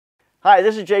Hi,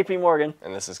 this is JP Morgan.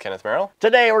 And this is Kenneth Merrill.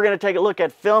 Today we're going to take a look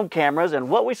at film cameras and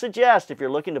what we suggest if you're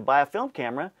looking to buy a film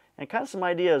camera, and kind of some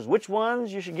ideas which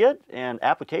ones you should get and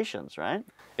applications, right?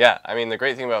 Yeah, I mean the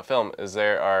great thing about film is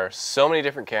there are so many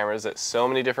different cameras at so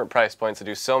many different price points that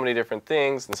do so many different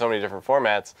things in so many different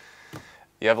formats.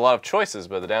 You have a lot of choices,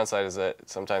 but the downside is that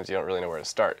sometimes you don't really know where to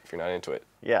start if you're not into it.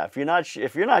 Yeah, if you're not sure,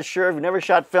 if you've never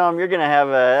shot film, you're going to have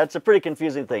that's a pretty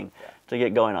confusing thing to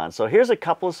get going on. So here's a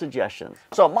couple of suggestions.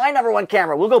 So my number one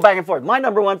camera, we'll go back and forth. My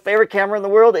number one favorite camera in the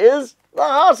world is the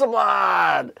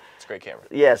Hasselblad. It's a great camera.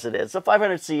 Yes, it is. It's a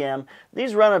 500 cm.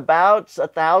 These run about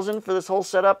 $1,000 for this whole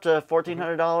setup to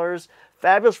 $1,400.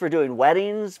 Fabulous for doing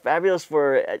weddings, fabulous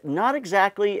for not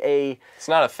exactly a... It's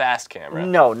not a fast camera.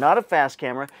 No, not a fast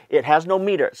camera. It has no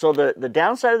meter. So the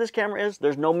downside of this camera is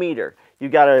there's no meter.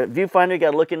 You've got a viewfinder you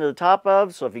got to look into the top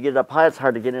of, so if you get it up high, it's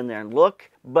hard to get in there and look.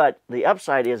 But the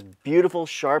upside is beautiful,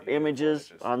 sharp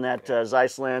images on that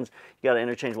Zeiss lens. You got an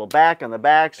interchangeable back on the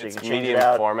back, so you can change it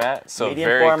out. Medium format, so medium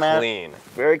very format, clean.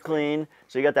 Very clean.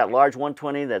 So you got that large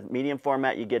 120, that medium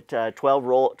format. You get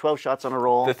 12 shots on a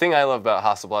roll. The thing I love about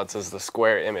Hasselblads is the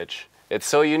square image. It's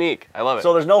so unique. I love it.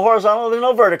 So there's no horizontal, there's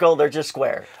no vertical, they're just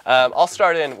square. I'll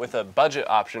start in with a budget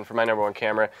option for my number one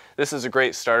camera. This is a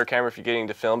great starter camera if you're getting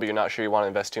into film, but you're not sure you want to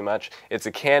invest too much. It's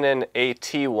a Canon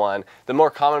AT1. The more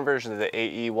common version is the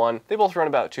AE1. They both run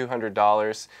about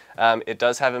 $200. It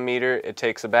does have a meter. It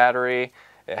takes a battery.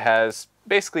 It has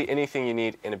basically anything you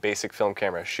need in a basic film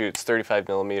camera. Shoots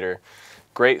 35mm.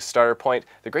 Great starter point.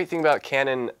 The great thing about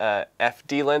Canon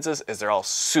FD lenses is they're all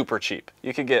super cheap.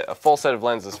 You could get a full set of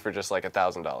lenses for just like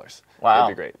 $1,000. Wow.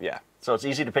 That'd be great, yeah. So it's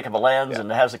easy to pick up a lens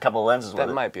and it has a couple of lenses with it.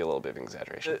 That might be a little bit of an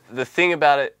exaggeration. The thing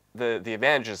about it, the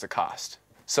advantage is the cost.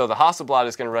 So the Hasselblad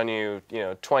is going to run you,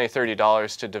 $20,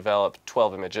 $30 to develop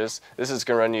 12 images. This is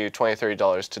going to run you $20,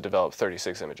 $30 to develop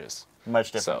 36 images.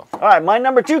 Much different. So. All right, my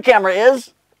number two camera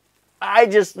is... I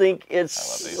just think it's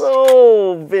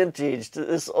so vintage, to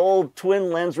this old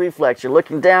twin lens reflex. You're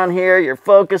looking down here, you're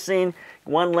focusing,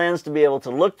 one lens to be able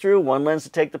to look through, one lens to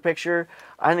take the picture.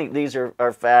 I think these are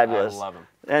fabulous. I love them.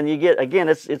 And you get, again,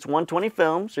 it's 120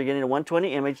 film, so you're getting a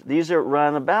 120 image. These are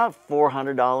run about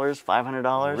 $400,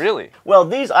 $500. Really? Well,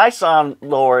 these I saw them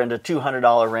lower into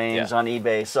 $200 range on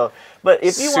eBay. So, but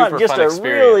if you want just a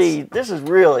really, this is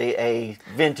really a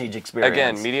vintage experience.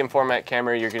 Again, medium format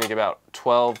camera, you're going to get about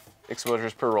 12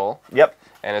 exposures per roll. Yep.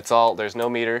 And there's no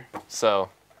meter, so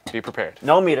be prepared.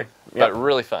 No meter. Yep. But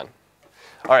really fun.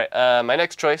 All right, my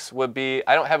next choice would be,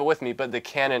 I don't have it with me, but the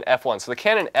Canon F1. So the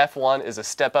Canon F1 is a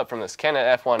step up from this. Canon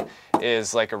F1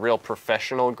 is like a real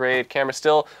professional grade camera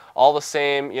still. All the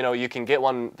same, you can get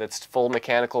one that's full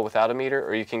mechanical without a meter,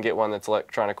 or you can get one that's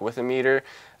electronic with a meter.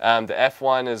 The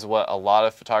F1 is what a lot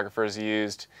of photographers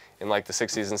used in like the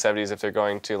 60s and 70s if they're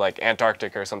going to like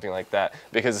Antarctica or something like that,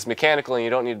 because it's mechanical and you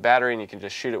don't need a battery and you can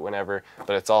just shoot it whenever,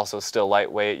 but it's also still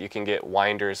lightweight. You can get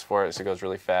winders for it, so it goes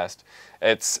really fast.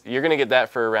 You're gonna get that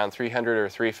for around $300 or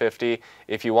 $350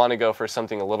 if you want to go for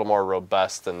something a little more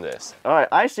robust than this. All right,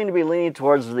 I seem to be leaning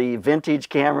towards the vintage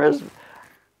cameras.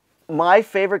 My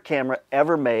favorite camera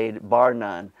ever made, bar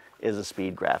none, is a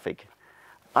Speed Graphic.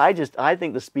 I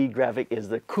think the Speed Graphic is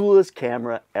the coolest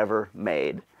camera ever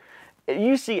made.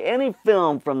 You see any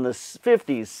film from the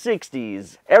 50s,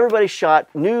 60s, everybody shot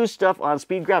new stuff on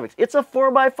Speed Graphics. It's a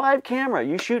 4x5 camera.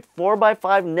 You shoot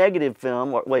 4x5 negative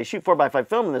film, well, you shoot 4x5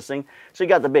 film in this thing, so you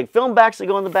got the big film backs that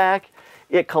go in the back.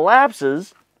 It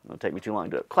collapses, it'll take me too long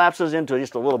to do it, collapses into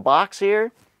just a little box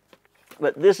here.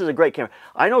 But this is a great camera.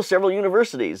 I know several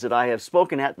universities that I have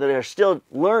spoken at that are still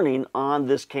learning on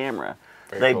this camera.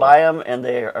 They buy them, and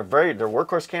they're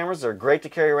workhorse cameras. They're great to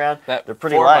carry around. They're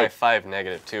pretty light. 4x5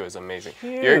 negative too is amazing.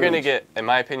 Huge. You're going to get, in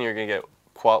my opinion, you're going to get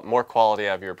more quality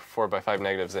out of your 4x5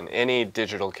 negatives than any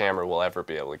digital camera will ever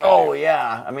be able to get. Oh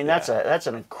yeah, I mean that's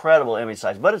an incredible image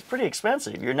size, but it's pretty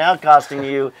expensive. You're now costing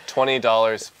you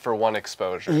 $20 for one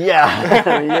exposure.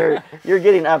 Yeah, you're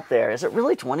getting up there. Is it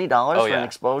really $20 for an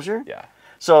exposure? Yeah.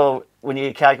 So when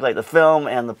you calculate the film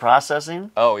and the processing?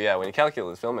 Oh yeah, when you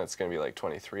calculate the film, it's going to be like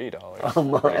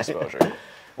 $23 for an exposure.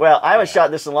 Well, I haven't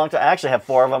shot this in a long time. I actually have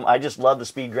 4 of them. I just love the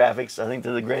Speed Graphics. I think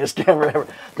they're the greatest camera ever.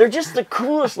 They're just the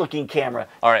coolest looking camera.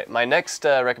 All right, my next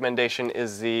recommendation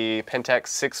is the Pentax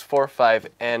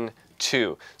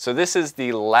 645N2. So this is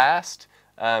the last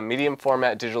medium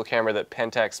format digital camera that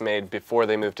Pentax made before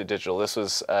they moved to digital. This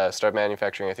was started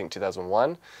manufacturing, I think,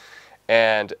 2001.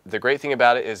 And the great thing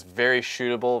about it is very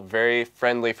shootable, very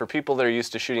friendly for people that are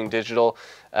used to shooting digital.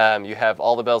 You have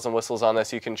all the bells and whistles on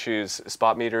this. You can choose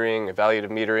spot metering, evaluative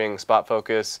metering, spot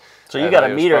focus. So you got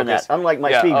a meter in that, unlike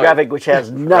my speed graphic, which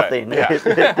has nothing. Right,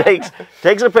 yeah. it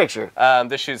takes a picture.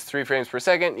 This shoots 3 frames per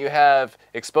second. You have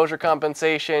exposure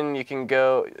compensation. You can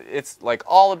go, it's like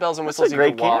all the bells and whistles you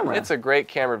can want. It's a great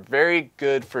camera. Very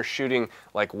good for shooting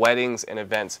like weddings and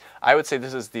events. I would say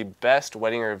this is the best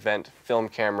wedding or event film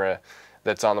camera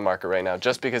that's on the market right now,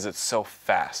 just because it's so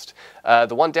fast.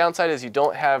 The one downside is you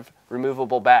don't have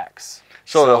removable backs.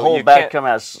 So the whole back come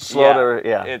out slow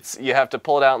to, you have to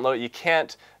pull it out and load it. You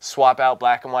can't swap out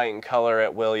black and white and color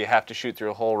at will. You have to shoot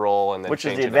through a whole roll and then which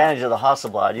is the advantage of the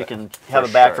Hasselblad. You can have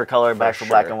a back for color, back for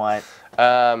black and white.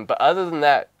 But other than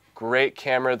that, great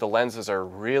camera. The lenses are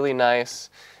really nice.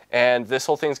 And this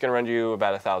whole thing's gonna run you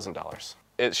about $1,000.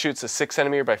 It shoots a 6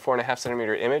 centimeter by 4.5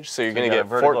 centimeter image, so you're going to get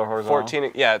vertical or horizontal?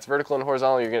 14. Yeah, it's vertical and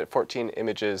horizontal. You're going to get 14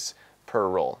 images per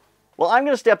roll. Well, I'm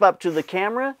going to step up to the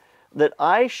camera that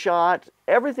I shot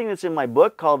everything that's in my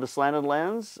book called the Slanted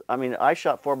lens. I mean, I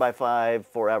shot 4x5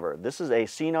 forever. This is a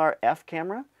CNR F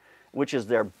camera, which is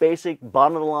their basic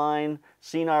bottom of the line.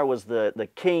 CNR was the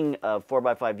king of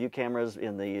 4x5 view cameras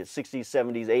in the 60s,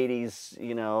 70s, 80s,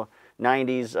 you know,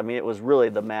 90s. I mean, it was really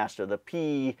the master. The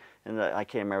P, and I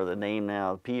can't remember the name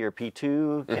now, P or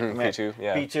P2? P2,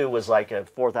 yeah. P2 was like a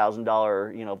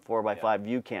 $4,000, you know, 4x5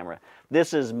 view camera.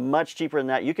 This is much cheaper than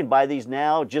that. You can buy these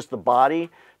now, just the body,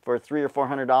 for $300 or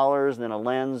 $400, and then a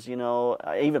lens, you know,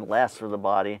 even less for the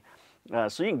body.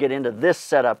 So you can get into this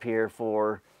setup here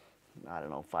for, I don't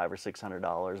know, $500 or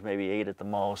 $600, maybe $800 at the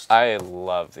most. I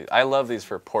love these. I love these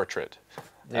for portrait.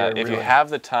 If you have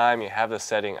the time, you have the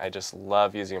setting, I just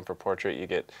love using them for portrait. You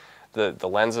get the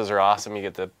lenses are awesome. You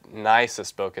get the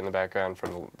nicest bokeh in the background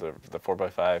from the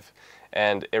 4x5,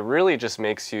 and it really just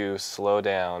makes you slow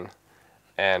down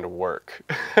and work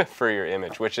for your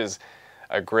image, which is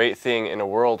a great thing in a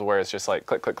world where it's just like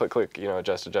click, click, click, click, you know,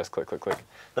 adjust, adjust, click, click, click.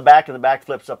 The back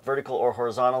flips up vertical or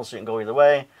horizontal, so you can go either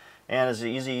way. And it's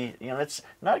easy, you know, it's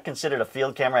not considered a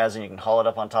field camera, as in you can haul it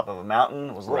up on top of a mountain.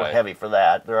 It was a little heavy for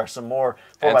that. There are some more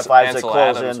 4x5s that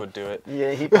close Adams in. Would do it.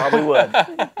 Yeah, he probably would.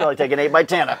 He'd probably take an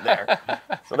 8x10 up there.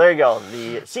 So there you go,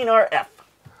 the CNR F.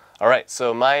 All right,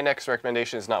 so my next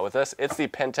recommendation is not with us. It's the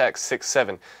Pentax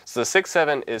 6.7. So the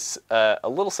 6.7 is a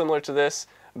little similar to this,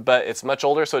 but it's much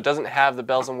older, so it doesn't have the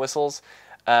bells and whistles.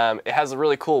 It has a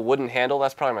really cool wooden handle.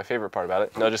 That's probably my favorite part about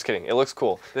it. No, just kidding. It looks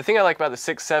cool. The thing I like about the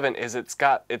 6.7 is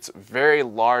it's very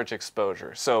large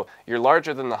exposure. So you're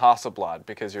larger than the Hasselblad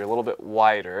because you're a little bit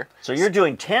wider. So you're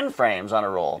doing 10 frames on a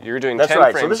roll. You're doing 10 frames on a roll.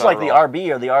 That's right. So this is like the RB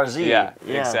or the RZ. Yeah,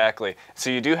 exactly. So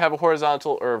you do have a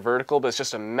horizontal or a vertical, but it's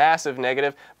just a massive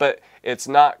negative. But it's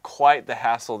not quite the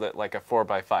hassle that like a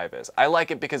 4x5 is. I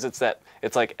like it because it's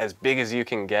like as big as you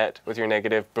can get with your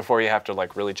negative before you have to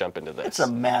like really jump into this. It's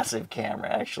a massive camera,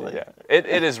 actually. Yeah, it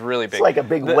is really big. It's like a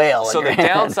big whale. So the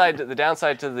downside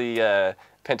to the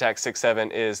Pentax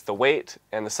 6.7 is the weight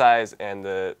and the size and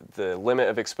the limit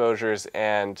of exposures,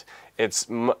 and it's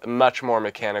much more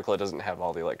mechanical. It doesn't have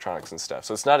all the electronics and stuff.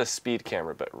 So it's not a speed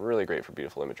camera, but really great for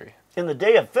beautiful imagery. In the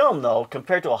day of film, though,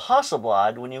 compared to a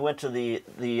Hasselblad, when you went to the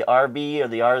RB or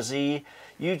the RZ,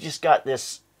 you just got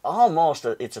this almost,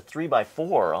 it's a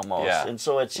 3x4 almost. Yeah. And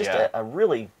so it's just a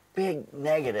really big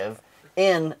negative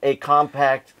in a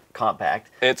compact.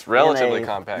 It's relatively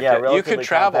compact. Yeah, relatively you could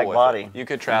travel with body. it. You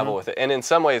could travel with it, and in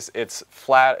some ways, it's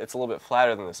flat. It's a little bit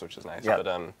flatter than this, which is nice. Yep.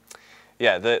 But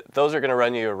yeah, those are going to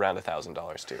run you around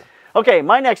 $1,000 too. Okay,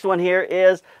 my next one here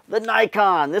is the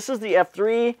Nikon. This is the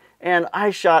F3, and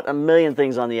I shot a million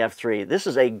things on the F3. This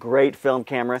is a great film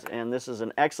camera, and this is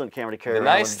an excellent camera to carry around.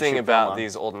 The nice thing about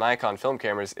these old Nikon film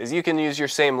cameras is you can use your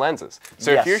same lenses.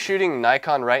 So if you're shooting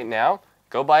Nikon right now,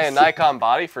 go buy a Nikon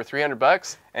body for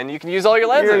 $300, and you can use all your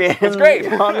lenses. It's great.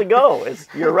 You're on the go.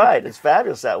 You're right. It's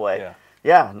fabulous that way. Yeah.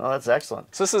 Yeah, no, that's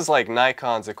excellent. So this is like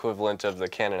Nikon's equivalent of the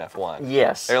Canon F1.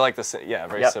 Yes. They're like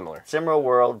very similar. Similar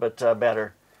world, but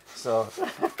better. So.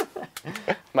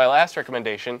 My last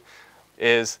recommendation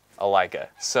is a Leica.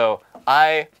 So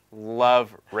I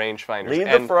love rangefinders.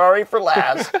 Leave the Ferrari for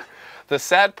last. The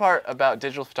sad part about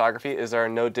digital photography is there are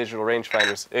no digital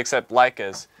rangefinders except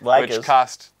Leicas, which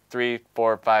cost $3,000,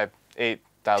 $4,000, $5,000,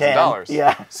 $8,000.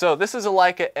 Yeah. So this is a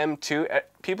Leica M2.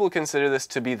 People consider this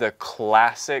to be the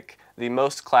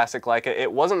most classic Leica.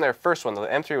 It wasn't their first one. The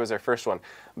M3 was their first one.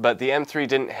 but the M3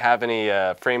 didn't have any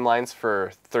frame lines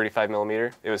for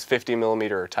 35mm. It was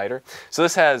 50mm or tighter. So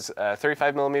this has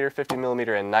 35mm,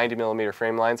 50mm, and 90mm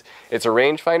frame lines. It's a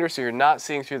rangefinder, so you're not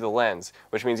seeing through the lens,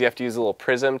 which means you have to use a little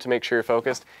prism to make sure you're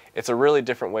focused. It's a really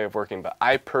different way of working, but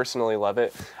I personally love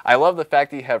it. I love the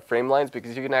fact that you have frame lines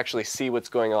because you can actually see what's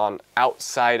going on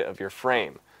outside of your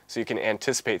frame. So you can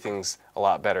anticipate things a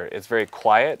lot better. It's very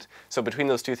quiet. So between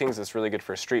those two things, it's really good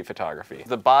for street photography.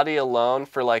 The body alone,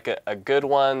 for like a good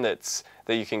one that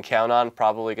you can count on,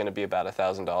 probably gonna be about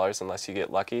 $1,000 unless you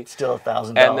get lucky. Still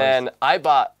 $1,000. And then I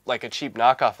bought like a cheap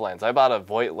knockoff lens. I bought a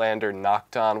Voigtlander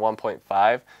Nocton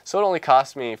 1.5. So it only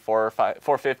cost me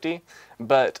 $450.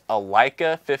 But a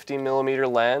Leica 50mm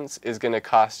lens is gonna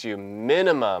cost you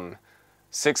minimum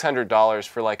 $600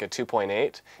 for like a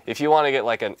 2.8. If you want to get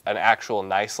like an actual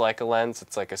nice Leica lens,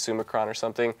 it's like a Summicron or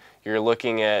something, you're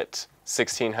looking at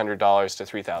 $1,600 to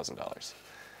 $3,000.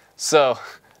 So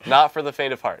not for the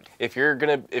faint of heart. If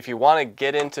you want to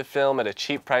get into film at a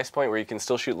cheap price point where you can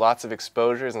still shoot lots of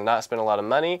exposures and not spend a lot of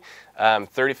money,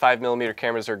 35mm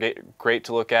cameras are great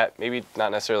to look at. Maybe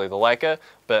not necessarily the Leica,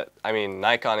 but I mean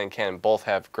Nikon and Canon both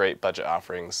have great budget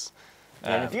offerings.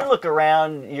 And if you look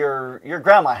around, your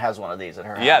grandma has one of these at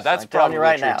her house. Yeah, that's probably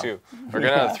right true now. too. Or go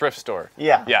to a thrift store.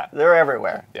 Yeah, yeah, they're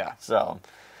everywhere. Yeah. So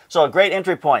a great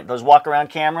entry point. Those walk-around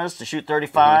cameras to shoot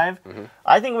 35.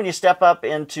 I think when you step up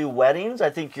into weddings, I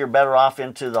think you're better off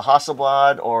into the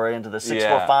Hasselblad or into the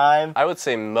 645. Yeah. I would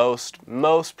say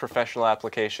most professional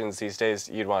applications these days,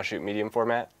 you'd want to shoot medium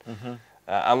format,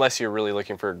 unless you're really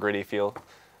looking for a gritty feel.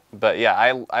 But yeah,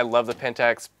 I love the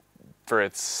Pentax for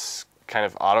its kind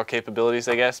of auto capabilities,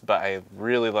 I guess, but I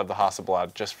really love the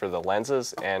Hasselblad just for the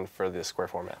lenses and for the square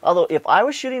format. Although if I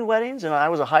was shooting weddings and I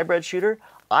was a hybrid shooter,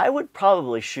 I would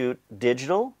probably shoot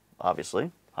digital,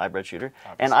 obviously, hybrid shooter,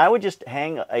 and I would just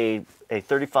hang a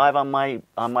 35 on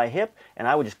my hip, and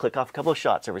I would just click off a couple of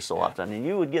shots every so often, and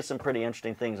you would get some pretty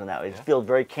interesting things in that. It feels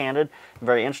very candid,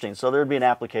 very interesting, so there'd be an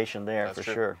application there for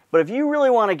sure. But if you really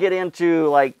want to get into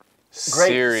like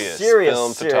serious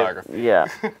film photography. Yeah,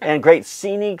 and great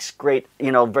scenics, great,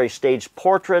 very staged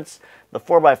portraits. The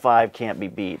 4x5 can't be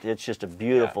beat. It's just a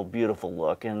beautiful, beautiful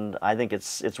look, and I think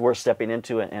it's worth stepping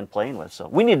into and playing with. So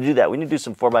we need to do that. We need to do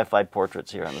some 4x5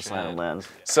 portraits here on the Slanted Lens.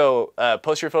 So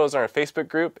post your photos on our Facebook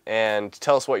group and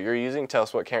tell us what you're using. Tell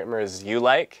us what cameras you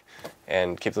like,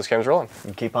 and keep those cameras rolling.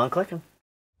 And keep on clicking.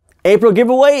 April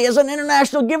giveaway is an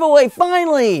international giveaway,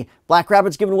 finally! Black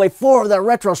Rabbit's giving away 4 of their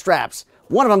retro straps.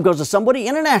 One of them goes to somebody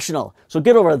international. So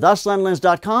get over to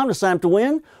theslantedlens.com to sign up to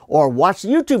win, or watch the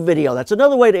YouTube video. That's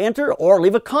another way to enter, or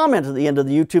leave a comment at the end of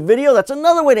the YouTube video. That's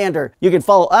another way to enter. You can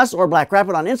follow us or Black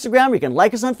Rabbit on Instagram. You can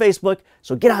like us on Facebook.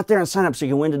 So get out there and sign up so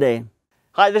you can win today.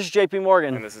 Hi, this is JP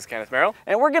Morgan. And this is Kenneth Merrill.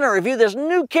 And we're going to review this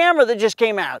new camera that just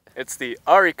came out. It's the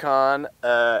Nikon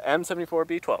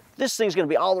M74B12. This thing's going to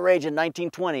be all the rage in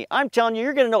 1920. I'm telling you,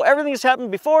 you're going to know everything that's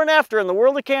happened before and after in the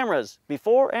world of cameras.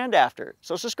 Before and after.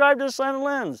 So subscribe to the Slanted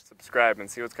Lens. Subscribe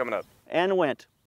and see what's coming up. And went.